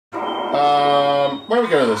Why don't we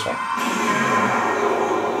go to this one?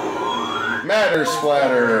 Matter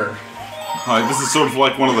Splatter. Alright, this is sort of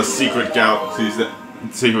like one of the secret galaxies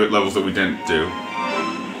secret levels that we didn't do.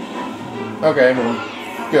 Okay, well,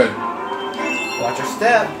 good. Watch your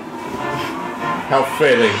step. How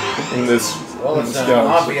fitting in this. Well, it's some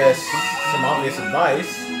obvious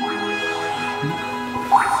advice.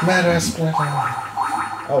 Matter Splatter.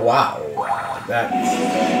 Oh wow,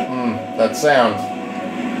 that sound.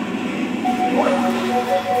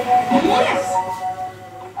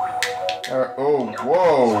 Oh,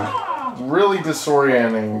 whoa! Really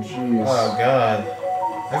disorienting. Jeez. Oh god.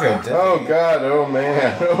 I feel dizzy. Oh god. Oh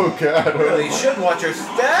man. Oh god. You really should watch your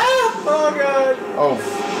step. Oh god. Oh,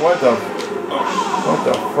 what the? What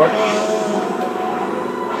the fuck?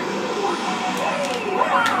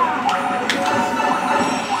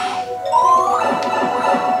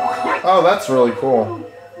 Oh, that's really cool.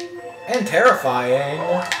 And terrifying.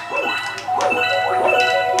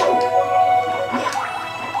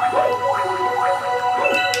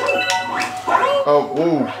 Oh,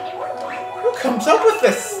 ooh. Who comes up with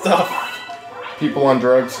this stuff? People on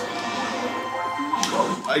drugs.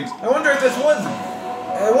 I wonder if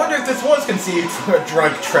this was conceived for a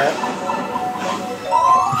drug trip.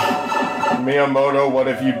 Miyamoto, what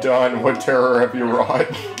have you done? What terror have you wrought?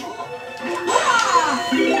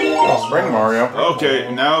 Oh, Spring Mario. Okay,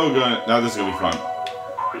 now this is gonna be fun.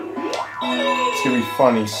 It's gonna be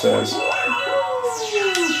fun, he says.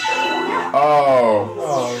 Oh.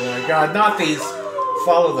 Oh my god, not these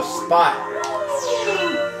follow the spot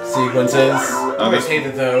sequences. I always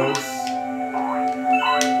hated those.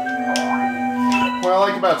 What I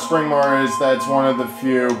like about Spring Mario is that it's one of the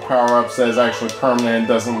few power-ups that is actually permanent and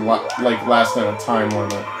doesn't like last in a time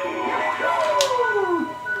limit.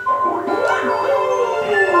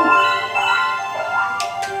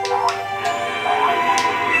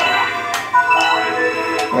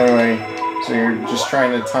 Anyway, so you're just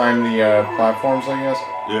trying to time the platforms, I guess?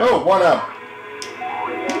 Yeah. Oh, one up!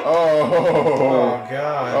 Oh!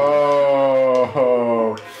 God.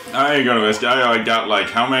 Oh! I ain't gonna risk it. I got like,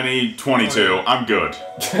 how many? 22. I'm good.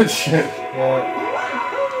 Shit. Here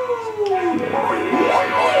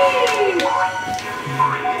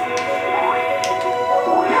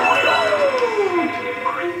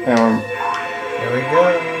we go.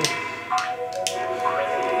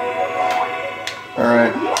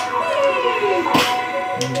 Alright.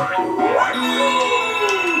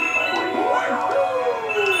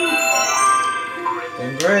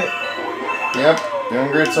 Doing great. Yep,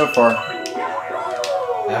 doing great so far.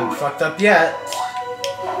 Haven't fucked up yet.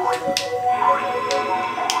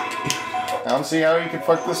 I don't see how you could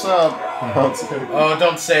fuck this up. Oh,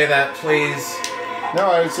 don't say that, please.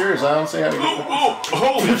 No, I'm serious. I don't see how you could fuck this up.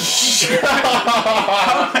 Holy shit!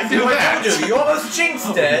 How did I do that? You almost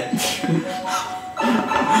jinxed it.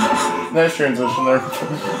 Nice transition there.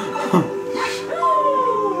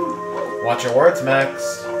 Watch your words,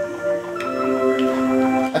 Max.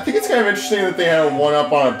 I think it's kind of interesting that they had a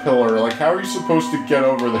one-up on a pillar. Like, how are you supposed to get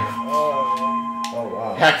over there? Oh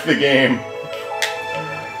wow. Hack the game.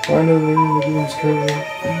 Find a way in the game's code.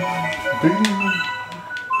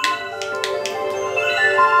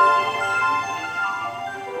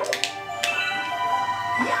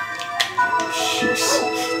 Jeez.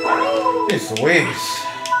 Jeez Louise.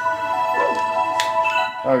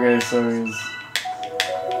 Okay, so he's...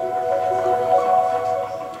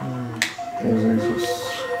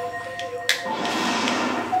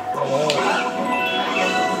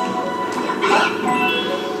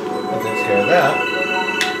 That.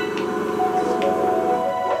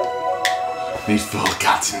 Need full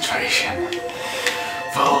concentration.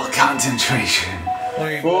 Full concentration.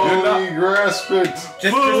 Fully grasp it.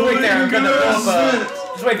 Just wait there. I'm gonna blow up a.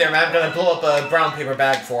 Just wait there, man. I'm gonna blow up a brown paper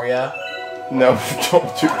bag for you. No,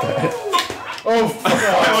 don't do that. Oh, fuck!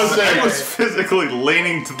 I was physically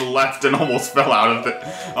leaning to the left and almost fell out of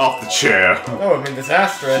off the chair. Oh, I mean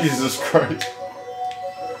disastrous. Jesus Christ.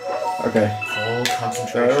 Okay. Full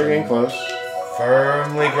concentration. We're getting close.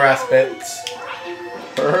 Firmly grasp it.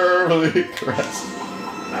 Firmly grasp.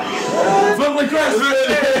 Firmly grasp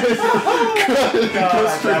it!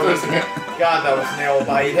 God, that was nail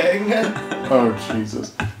biting. Oh, Jesus.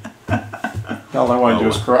 All I want to do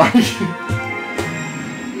is cry.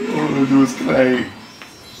 All I want to do is cry.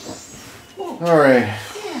 Alright.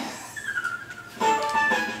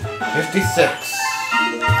 56.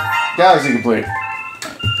 Galaxy complete.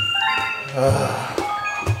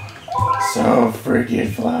 So freaking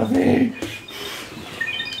fluffy.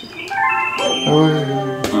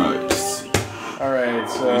 Alright, Alright,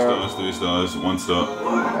 so... 3 stars, 1 star.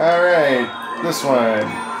 Alright, this one.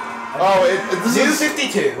 Oh, this New is...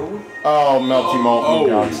 52. Oh, melty molten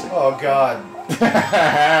galaxy. Oh god.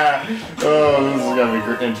 Oh, this is gonna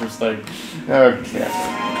be interesting. Okay.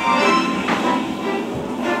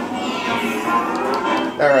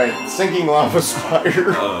 Alright, sinking lava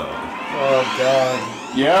spire. Oh god.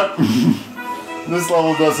 Yep. This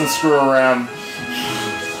level doesn't screw around.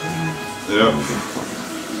 Yep.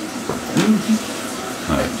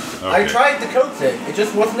 I tried to coax it. It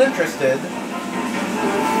just wasn't interested.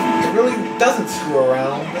 It really doesn't screw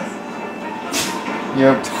around.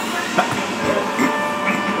 Yep.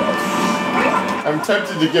 I'm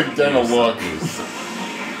tempted to give Den a look.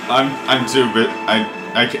 I'm too bit.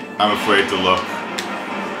 I'm afraid to look.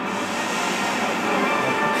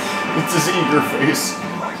 It's his eager face.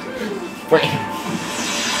 Wait.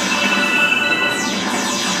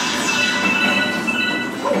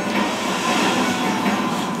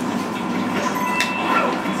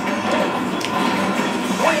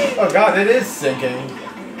 Oh god, it is sinking.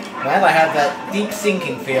 Glad I had that deep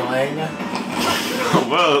sinking feeling.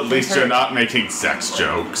 Well, at least you're not making sex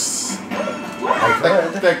jokes.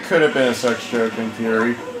 That could have been a sex joke in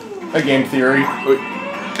theory. A game theory.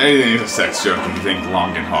 Anything is a sex joke if you think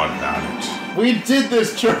long and hard about it. We did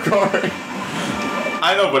this joke already.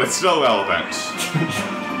 I know, but it's still relevant.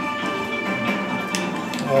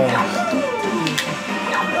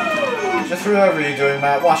 Just whatever you're doing,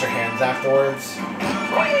 Matt, wash your hands afterwards.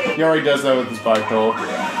 He already does that with his bike pillow.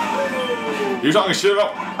 You talking shit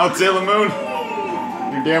about Sailor Moon?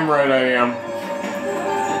 You're damn right I am.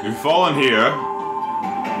 You fall in here.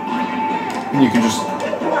 And you can just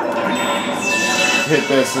hit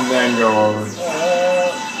this and then go over.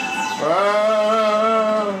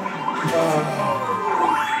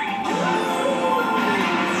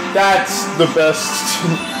 That's the best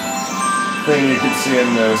thing you can see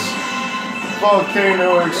in this.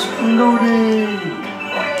 Volcano exploding!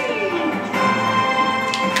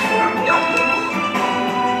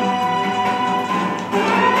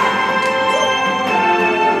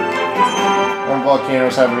 And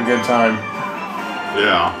Volcano's having a good time.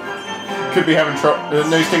 Yeah. Could be having trouble.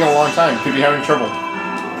 No, he's taking a long time. Could be having trouble.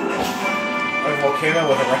 A volcano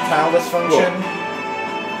with erectile dysfunction?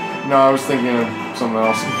 Whoa. No, I was thinking of something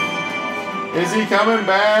else. Is he coming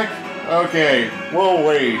back? Okay, we'll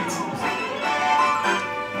wait.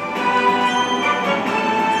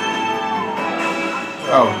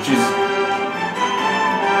 Oh, jeez.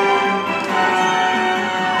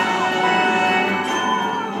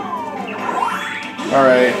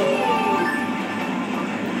 Alright.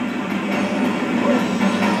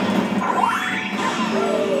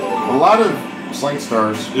 A lot of sling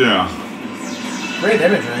stars. Yeah. Great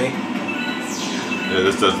imagery. Yeah,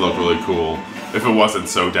 this does look really cool. If it wasn't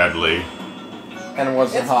so deadly. And it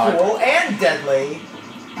wasn't It's hot. cool and deadly.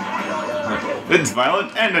 It's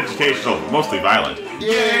violent and educational. Mostly violent.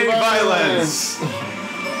 Yay, violence!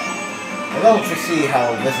 I don't foresee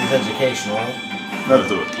how this is educational. No,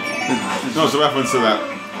 it's a reference to that.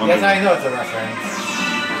 Yes, I know it's a reference.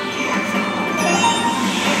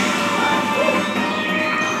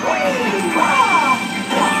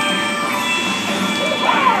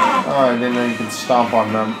 Oh, I didn't know you could stomp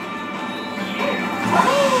on them.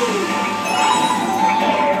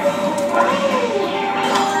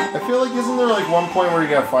 I feel like, isn't there like one point where you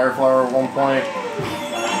got fire flower at one point?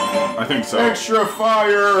 I think so. Extra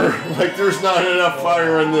fire! Like there's not enough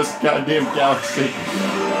fire in this goddamn galaxy.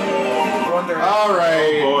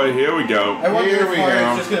 Alright. Oh boy, here we go. I wonder Here if we fire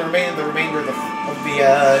go. is just going to remain in the remainder of the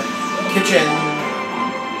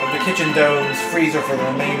kitchen dome's freezer for the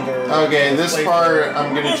remainder. Okay, this part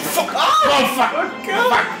I'm gonna. Oh fuck! Oh, fuck! Oh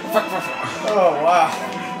god! Fuck! Oh wow!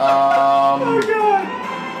 Oh god!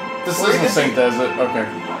 This isn't synced, is it? Okay.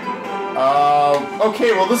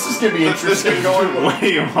 Okay, well this is gonna be interesting.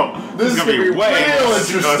 This is gonna be way real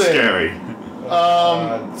interesting. Scary.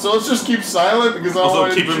 So let's just keep silent because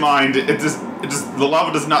Also, keep in mind, the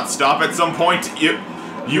lava does not stop at some point. It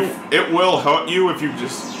will hurt you if you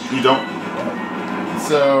don't.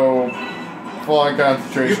 So, full on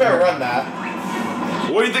concentration. You better run that.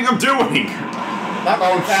 What do you think I'm doing? Not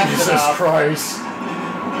going fast Jesus enough. Christ!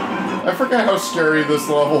 I forgot how scary this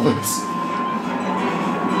level is.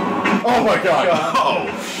 Oh my god!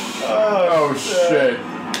 Oh shit!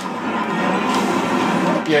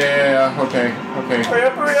 Yeah. Okay.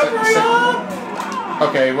 Hurry up!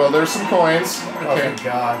 Okay, well, there's some coins. Oh Okay. my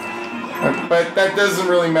god! But that doesn't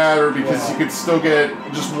really matter because you could still get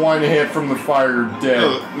just one hit from the fire dead.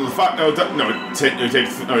 It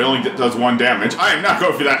only does one damage. I am not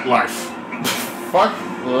going for that life. Fuck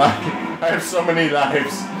life. I have so many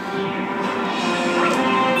lives.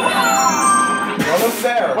 Almost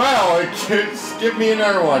there. Wow, just give me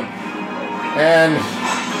another one. And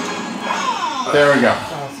there we go.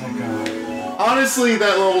 Oh, thank God. Honestly,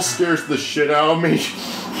 that level scares the shit out of me.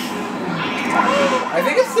 I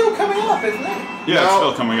think it's still coming up, isn't it? Yeah, it's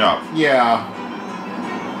still coming up. Yeah.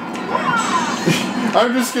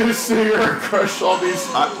 I'm just gonna sit here and crush all these.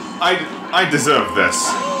 I deserve this.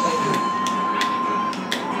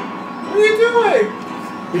 What are you doing?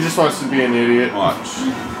 He just wants to be an idiot. Watch.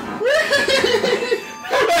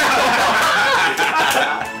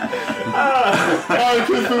 Oh,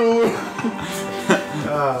 Cthulhu.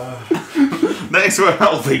 Thanks for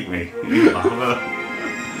helping me. You lava.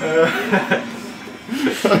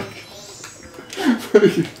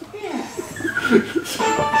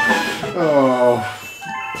 Oh,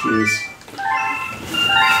 jeez.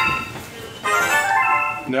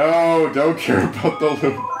 No, don't care about the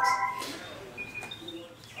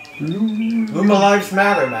Lumens. Luma lives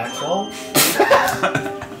matter, Maxwell.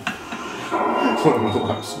 Luma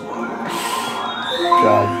lives.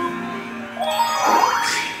 God.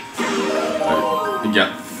 You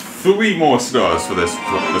get 3 more stars for this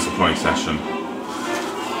point session.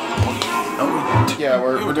 Yeah,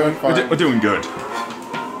 we're doing fine. We're doing good.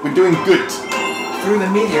 We're doing good. Through the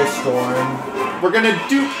meteor storm. We're gonna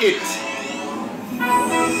do it.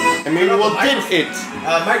 And maybe we'll get it.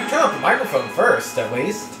 Mike, turn up the microphone first, at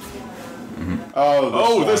least.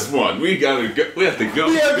 Oh, This one. We have to go.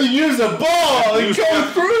 We have to use a ball and go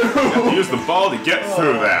through. We have to use the ball to get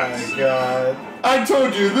through that. Oh my God. I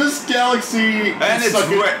told you, this galaxy. And it's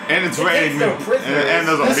raining. no prisoners. And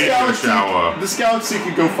there's a meteor shower. This galaxy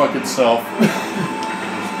could go fuck itself.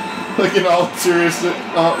 Like in all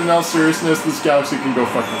seriousness, this galaxy can go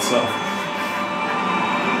fuck itself.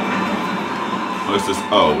 What's this?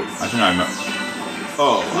 Oh, I think I know.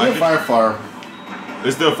 Oh, Fireflower.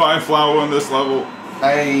 Is there a Fireflower on this level?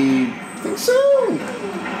 I think so.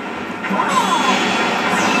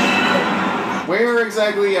 Where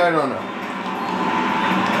exactly? I don't know.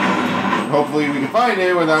 Hopefully we can find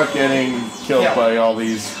it without getting killed by all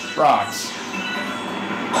these rocks.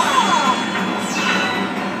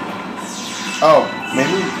 Oh,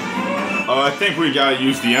 maybe? I think we gotta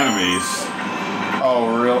use the enemies. Oh,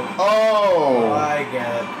 real? Oh! I get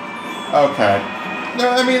it. Okay. No,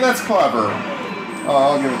 I mean, that's clever. Oh,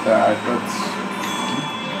 I'll give it that. That's...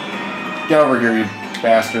 Get over here, you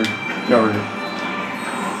bastard. Get over here.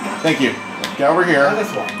 Thank you. Get over here. Oh,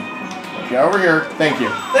 this one. Get over here. Thank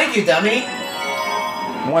you. Thank you, dummy.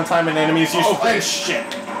 One time an enemy's used. Okay. Shit.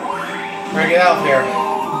 Bring it out here.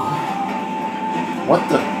 What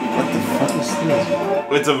the fuck is this?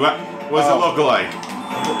 What's it look like?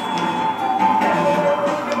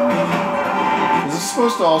 Is this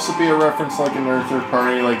supposed to also be a reference like in their third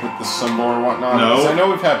party, like with the symbol or whatnot? No. 'Cause I know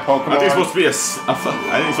we've had Pokemon. I think it's supposed to be I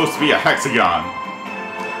think it's supposed to be a hexagon.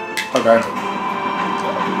 Okay.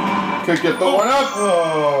 Could get the one up.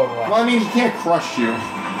 Oh. Well, I mean, he can't crush you.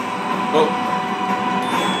 Oh.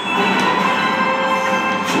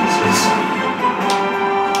 Jesus.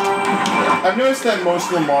 I've noticed that most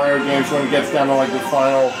of the Mario games, when it gets down to like the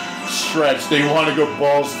final stretch, they want to go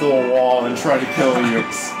balls to the wall and try to kill you.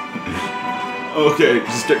 Okay,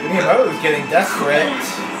 just get. Miyamoto's getting desperate.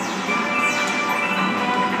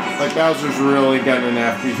 Like Bowser's really getting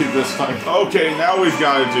after you this time. Okay, now we've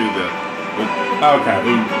got to do that. Okay.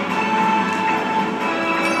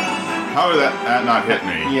 How did that not hit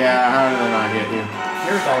me? Yeah, how did that not hit you?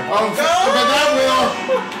 Here's our Oh, but that will.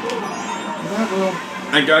 That will.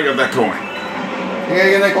 I gotta get that coin. You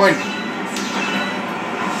gotta get that coin.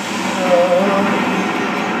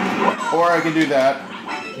 Or I can do that.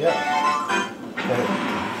 Yeah.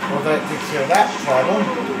 Well, that takes care of that problem.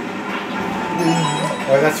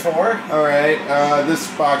 Oh, that's 4? Alright,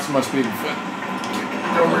 this box must be... Get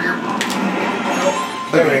over here.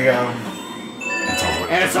 There we go.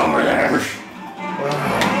 And it's over there.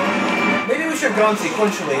 Maybe we should have gone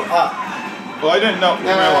sequentially up. Well, I didn't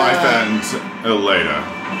realize that until later.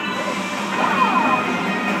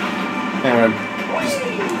 Anyway.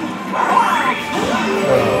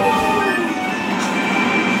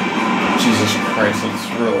 Jesus Christ, it's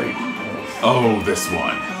really... Oh, this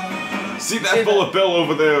one. See that bullet bill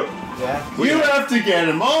over there? Yeah. You have to get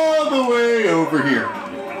him all the way over here.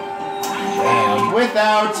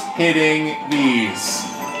 Without hitting these.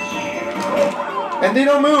 And they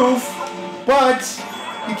don't move, but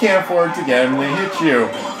you can't afford to get them to hit you.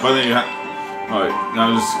 But then you have. Alright, now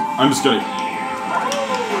I'm just gonna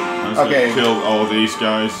kill all these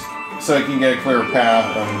guys. So I can get a clear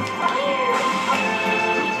path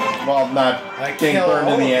while not getting burned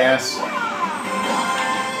in the ass.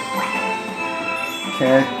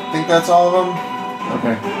 Okay, I think that's all of them.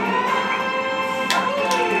 Okay.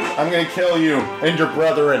 I'm gonna kill you and your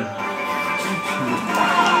brethren.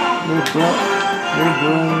 The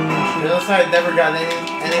other side never got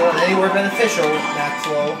anyone anywhere beneficial,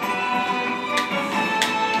 Maxwell.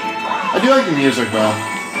 I do like the music though.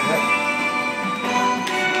 Yep.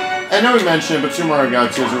 I know we mentioned it, but Super Mario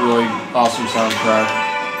Galaxy is a really awesome soundtrack.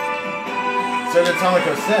 So did Sonic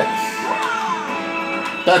 06.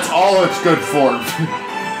 That's all it's good for.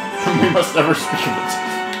 We must never speak of it.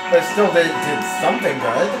 But it still did something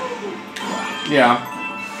good. Yeah.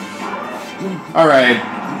 Alright.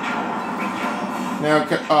 Now,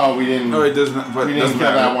 oh, we didn't. Oh, it doesn't. But We it didn't doesn't kill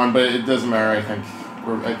matter. that one, but it doesn't matter. I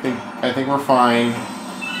think we're fine.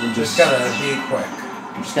 We Just gotta be quick.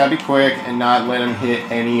 just gotta be quick and not let him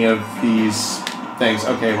hit any of these things.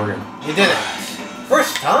 Okay, we're good. You did it.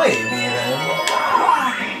 First time, even.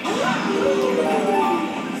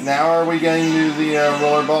 Now are we getting to the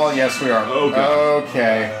rollerball? Yes, we are. Okay.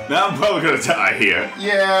 Okay. Now I'm probably gonna die here.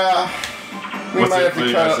 Yeah. We What's might it- have what to do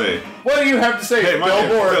you cut. gotta say? What do you have to say? Hey, my name's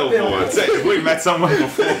Billboard. Say, we met someone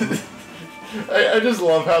before. I just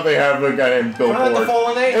love how they have a guy named Try not to Billboard.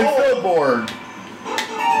 fall in a And hole. Billboard.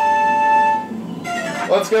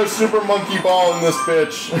 Let's go Super Monkey Ball in this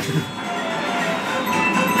bitch.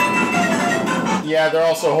 Yeah, there are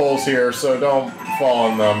also holes here, so don't fall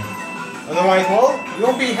in them. Otherwise, well, you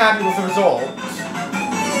won't be happy with the result.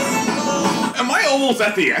 Am I almost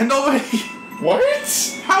at the end already? What?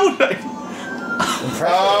 How did I?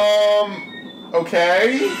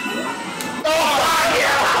 Okay.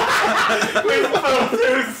 We fell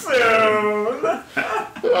too soon.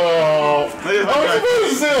 Oh. I was supposed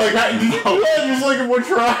to say, like, did you do that just like one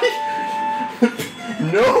try?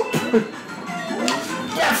 Nope.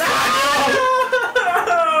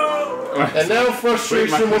 And now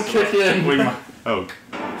frustration will kick in. Oh.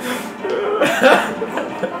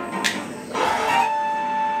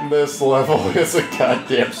 This level is a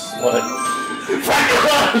goddamn slut.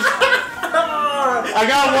 I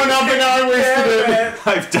got one up and I wasted it.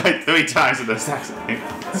 I've died 3 times in this accident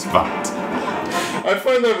spot. I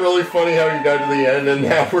find that really funny how you got to the end and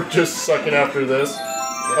now we're just sucking after this.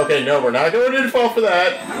 Okay, no, we're not going to fall for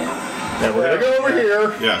that. Now we're gonna go over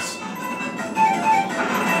here. Yes.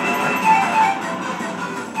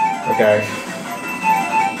 Okay.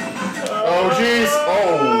 Oh jeez.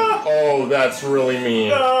 Oh, that's really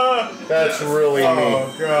mean. That's really mean.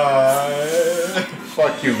 Oh god.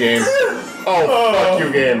 Fuck you, game. Oh, fuck you,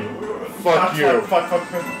 game. Fuck you. Fuck.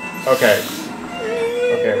 Okay.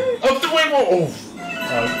 Okay. Oh, wait, whoa.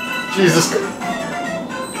 Oh. Jesus.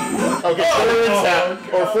 Okay,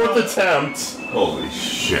 fourth attempt. Holy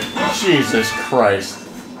shit. Jesus Christ.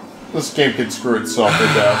 This game could screw itself to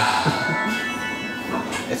death.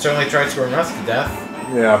 It certainly tried screwing us to death.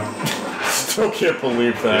 Yeah. Still can't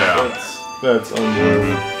believe that. Yeah. That's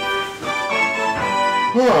unbelievable.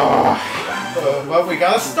 Well, we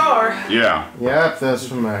got a star. Yeah. Yep, that's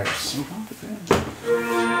from Max.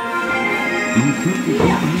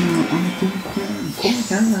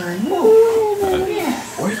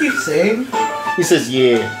 What are you saying? He says,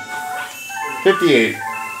 yeah. 58.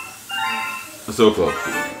 So close.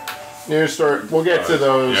 Near start. We'll get to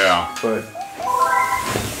those. Yeah. But.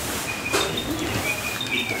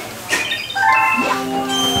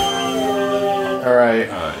 Alright.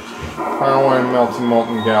 Final one, Melting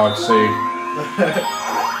Molten Galaxy.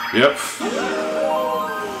 Yep.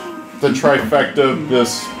 The trifecta of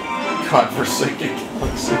this godforsaken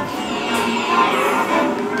galaxy.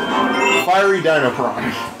 Fiery Dino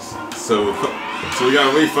Piranha. So we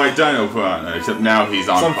gotta refight Dino Piranha, except now he's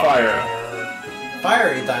on It's on fire.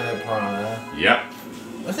 Fiery Dino Piranha. Yep.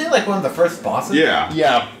 Wasn't he like one of the first bosses? Yeah.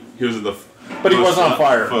 Yeah. He was in the. But he was on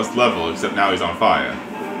fire. First level, except now he's on fire.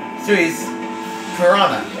 So he's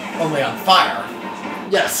Piranha, only on fire.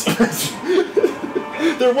 Yes.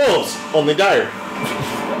 They're wolves, only dire.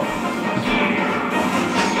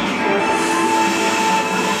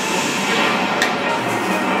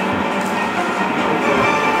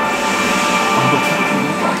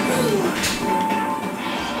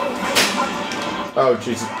 Oh,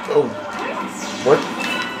 Jesus. Oh. What?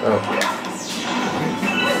 Oh.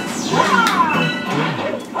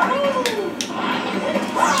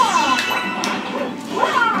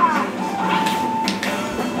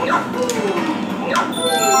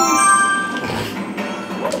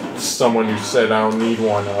 Someone who said I don't need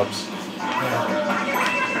one-ups.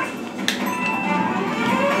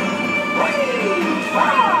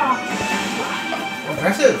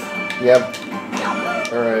 Impressive. Yep.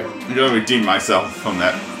 Alright. I'm gonna redeem myself from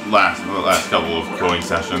that last couple of coding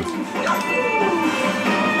sessions.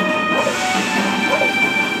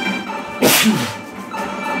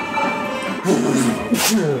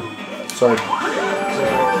 Sorry.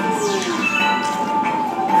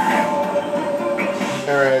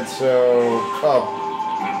 Alright, so... Oh.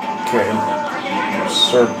 Okay.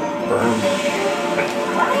 Sir burn.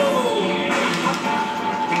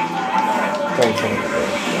 Don't tell me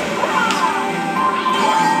that.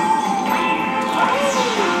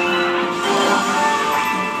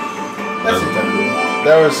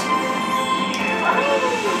 That was...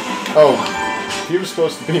 Oh. He was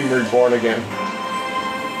supposed to be reborn again.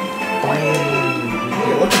 What are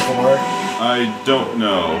you looking for? I don't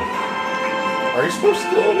know. Are you supposed to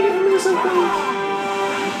kill any enemies, I think?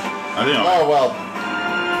 I think Oh, well.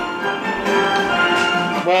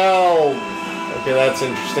 Well... Okay, that's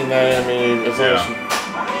interesting. That enemy is also...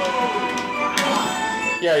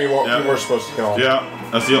 Yeah, you were supposed to kill him. Yeah,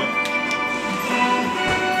 that's the...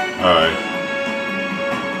 Alright.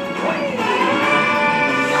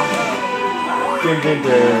 Ding, ding,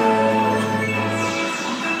 ding.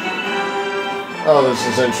 Oh, this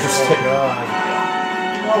is interesting. Oh, God.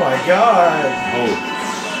 Oh, my God. Oh.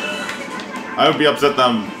 I would be upset that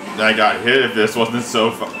I got hit if this wasn't so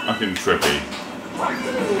fucking trippy.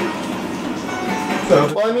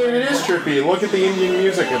 Well, I mean, it is trippy. Look at the Indian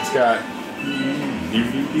music it's got.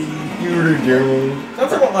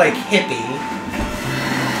 Sounds a lot like hippie.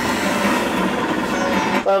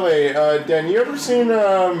 By the way, Dan, you ever seen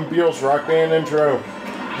Beatles Rock Band intro? No,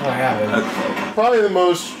 I haven't. Probably the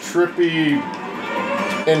most trippy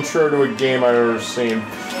intro to a game I've ever seen.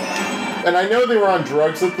 And I know they were on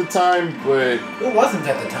drugs at the time, but... It wasn't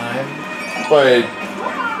at the time. But...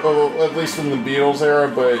 Well, at least in the Beatles era,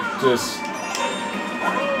 but just...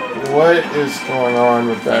 What is going on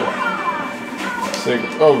with that?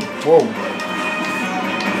 Oh, whoa.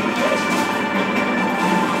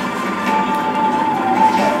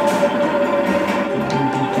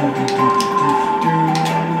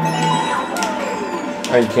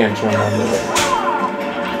 I can't jump on this.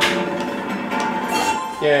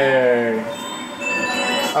 Yay!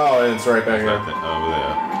 Oh, it's right back here. Over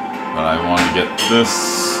there. But I want to get this.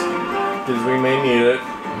 Because we may need it.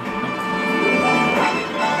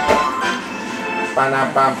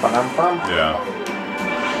 Yeah.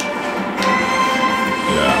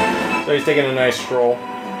 Yeah. So he's taking a nice stroll.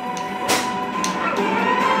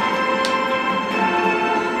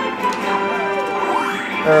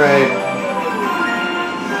 Alright.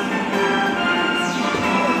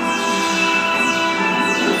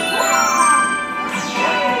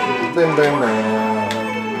 Bim, bim, bim.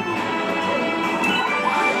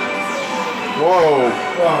 Whoa.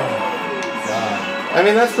 Oh, God. I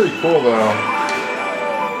mean, that's pretty cool, though.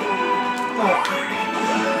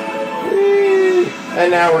 Whee! And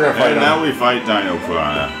now we're gonna fight him. And now we fight Dino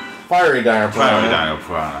Piranha. Fiery Dino Fiery Piranha. Dino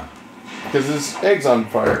Piranha. Because his egg's on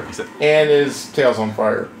fire. And his tail's on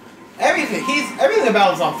fire. Everything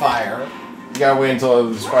about him's on fire. You gotta wait until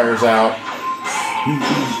his fire's out.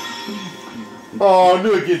 Oh,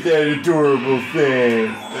 look at that adorable thing.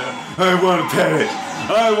 I want to pet it.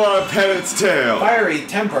 I want to pet its tail. Fiery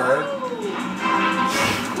temper.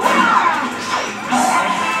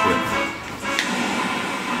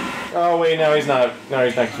 Oh wait, now he's not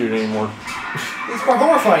cute anymore. He's quite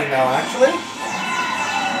horrifying now, actually.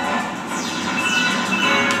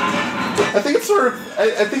 I think it's sort of.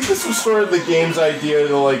 I think this was sort of the game's idea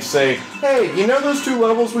to like say, hey, you know those 2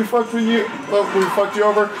 levels we fucked with you? We fucked you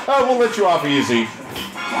over. Oh, we'll let you off easy.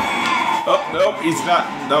 Oh nope, he's not.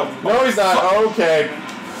 Nope. No, he's not. Oh, okay,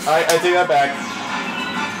 I take that back.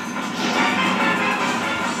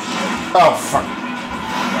 Oh fuck.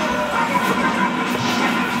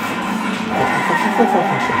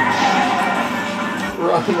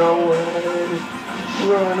 Run away.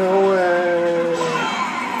 Run away.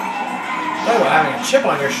 Oh, having a chip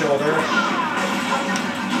on your shoulder.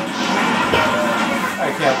 I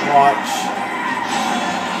can't watch.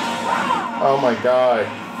 Oh my god.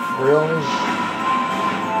 Really?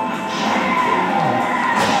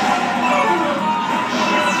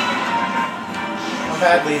 How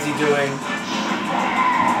badly is he doing?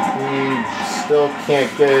 He still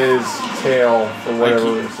can't get his tail for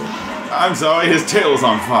whatever reason. I'm sorry, his tail's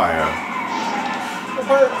on fire.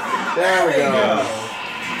 There we go.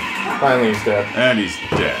 Finally he's dead. And he's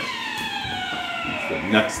dead.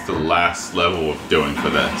 That's the last level of doing for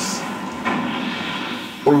this.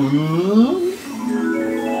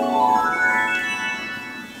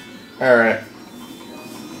 Alright.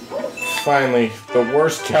 Finally, the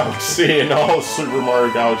worst galaxy in all of Super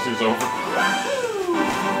Mario Galaxy is over.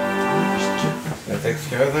 That takes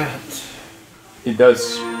care of that. It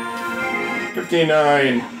does.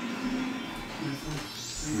 59.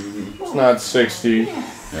 It's not 60.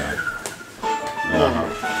 Yeah.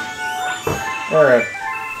 Alright.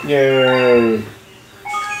 Yay.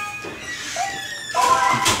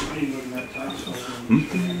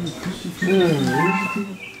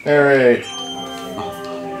 Alright.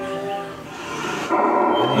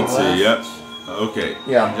 Let's see, yep. Okay.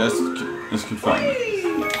 Yeah. Just confirm it.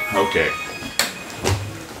 Okay.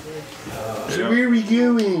 So where are we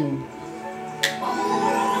going?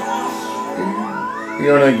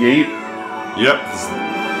 You on a gate? Yep.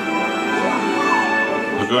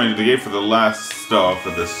 We're going to the gate for the last stop for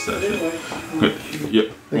this session. Good.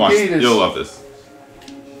 Yep. Watch. You'll love this.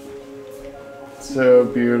 So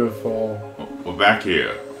beautiful. We're back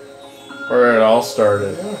here. Where it all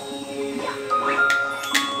started.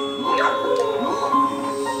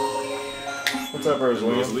 What's up,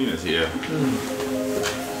 Rosalina? Rosalina's here.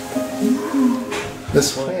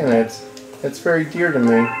 This planet, it's very dear to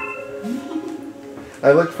me.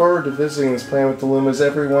 I look forward to visiting this planet with the Lumas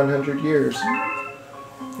every 100 years.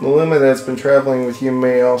 The Luma that's been traveling with you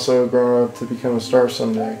may also grow up to become a star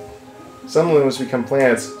someday. Some Lumas become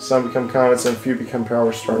planets, some become comets, and a few become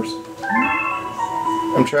power stars.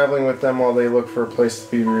 I'm traveling with them while they look for a place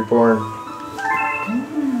to be reborn.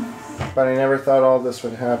 But I never thought all this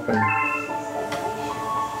would happen.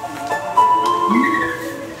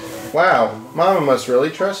 Wow, Mama must really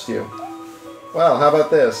trust you. Well, how about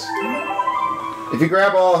this? If you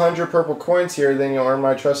grab all 100 purple coins here, then you'll earn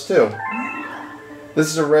my trust too. This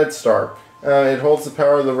is a red star. It holds the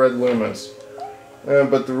power of the red Lumas.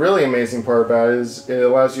 But the really amazing part about it is it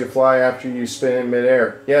allows you to fly after you spin in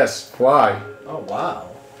midair. Yes, fly. Oh, wow.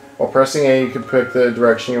 While pressing A, you can pick the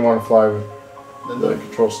direction you want to fly with the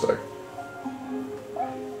control stick.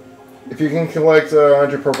 If you can collect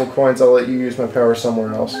 100 purple coins, I'll let you use my power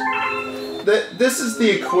somewhere else. This is the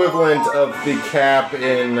equivalent of the cap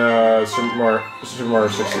in Super Mario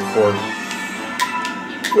 64.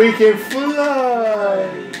 We can fly!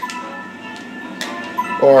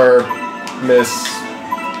 Or miss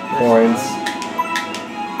coins.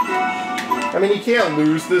 I mean, you can't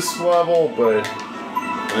lose this level, but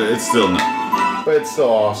it's still not. But it's still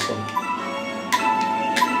awesome.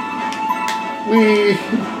 We.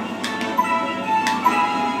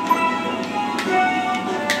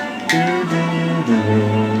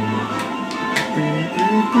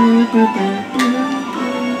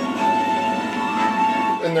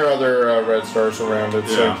 And there are other red stars around it,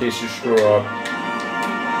 so in case you screw up.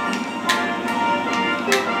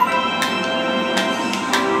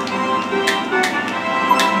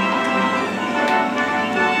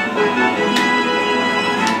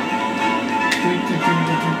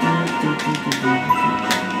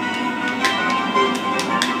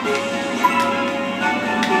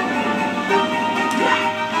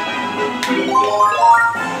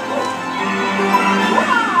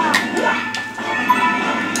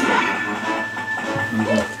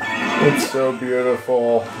 It's so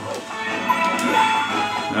beautiful.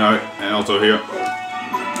 And also here,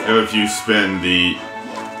 if you spin the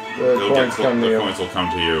coins will come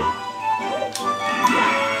to you.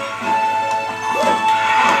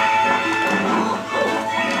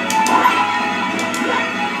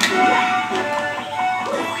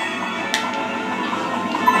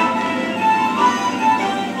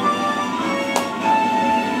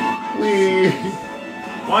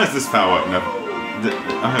 Why is this power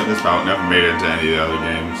I have this power never made it into any of the other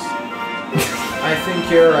games. I think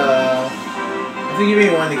you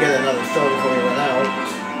may want to get another star before you run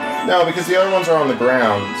out. No, because the other ones are on the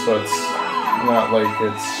ground, so it's not like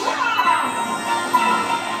it's...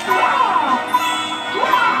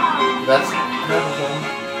 That's half of them.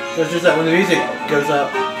 So it's just that when the music goes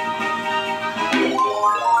up...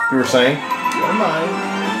 You were saying? Never mind.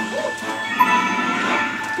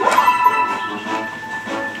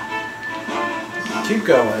 Keep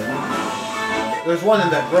going. There's one in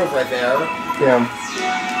that grove right there. Yeah.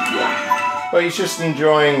 But he's just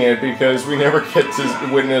enjoying it because we never get to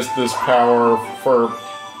witness this power for...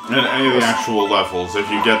 In any of the actual levels. If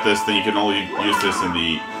you get this, then you can only use this in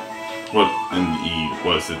the...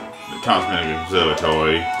 The Cosmic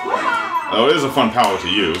Observatory. Oh, it is a fun power to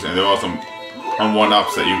use, and there are some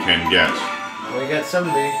one-ups that you can get. We got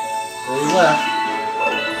 70. 30 left.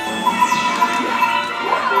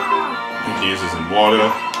 You can use this in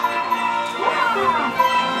water.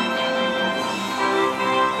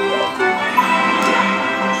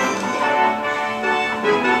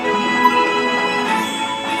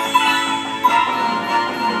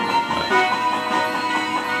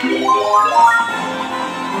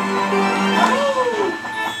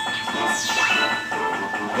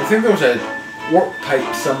 I think there was a warp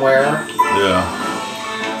pipe somewhere. Yeah.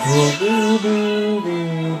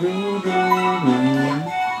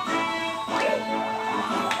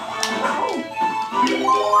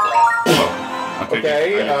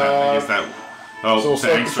 Okay, I guess that. Oh, so we'll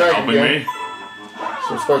thanks for helping me. So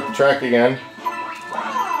So start the track again.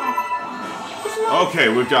 Okay,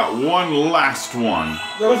 we've got one last one.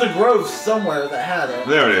 There was a grove somewhere that had it.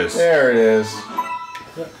 There it is. There it is.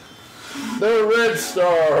 The Red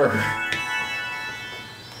Star.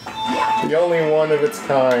 The only one of its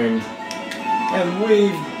kind. And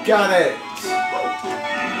we've got it.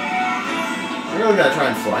 We really gotta try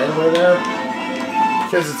and fly over there.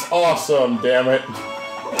 Because it's awesome, damn it.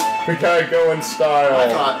 We gotta go in style. I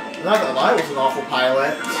thought I was an awful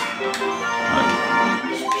pilot.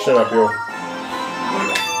 Shut up, you.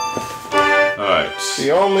 Alright.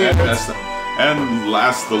 The only... And the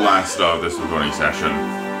last of this recording session.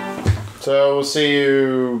 So we'll see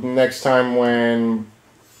you next time when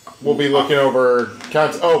we'll be looking over...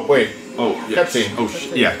 Oh, wait. Oh, yeah. Cutscene. Oh,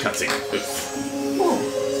 yeah, cutscene. Yes.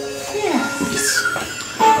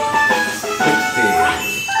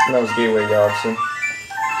 That was Gateway Galaxy.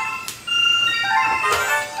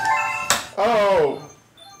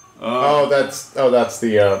 Oh! That's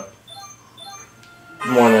the,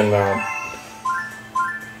 one in,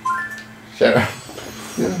 shut up.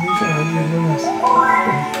 The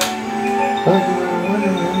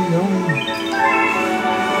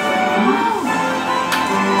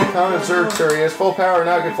Comet Observatory has full power,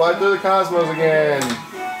 now can fly through the cosmos again.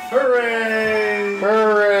 Hooray!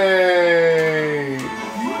 Hooray!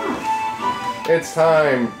 It's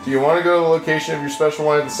time. Do you want to go to the location of your special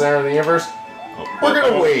one at the center of the universe? We're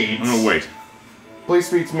gonna wait. I'm gonna wait. Please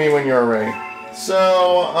speak to me when you're ready.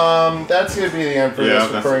 So, that's gonna be the end for this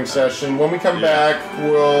recording session. When we come back,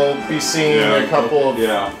 we'll be seeing a couple of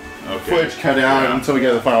footage cut out until we get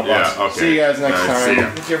to the final boss. Yeah, okay. See you guys next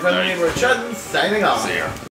time. It's your friendly neighbor Chud signing off. See ya.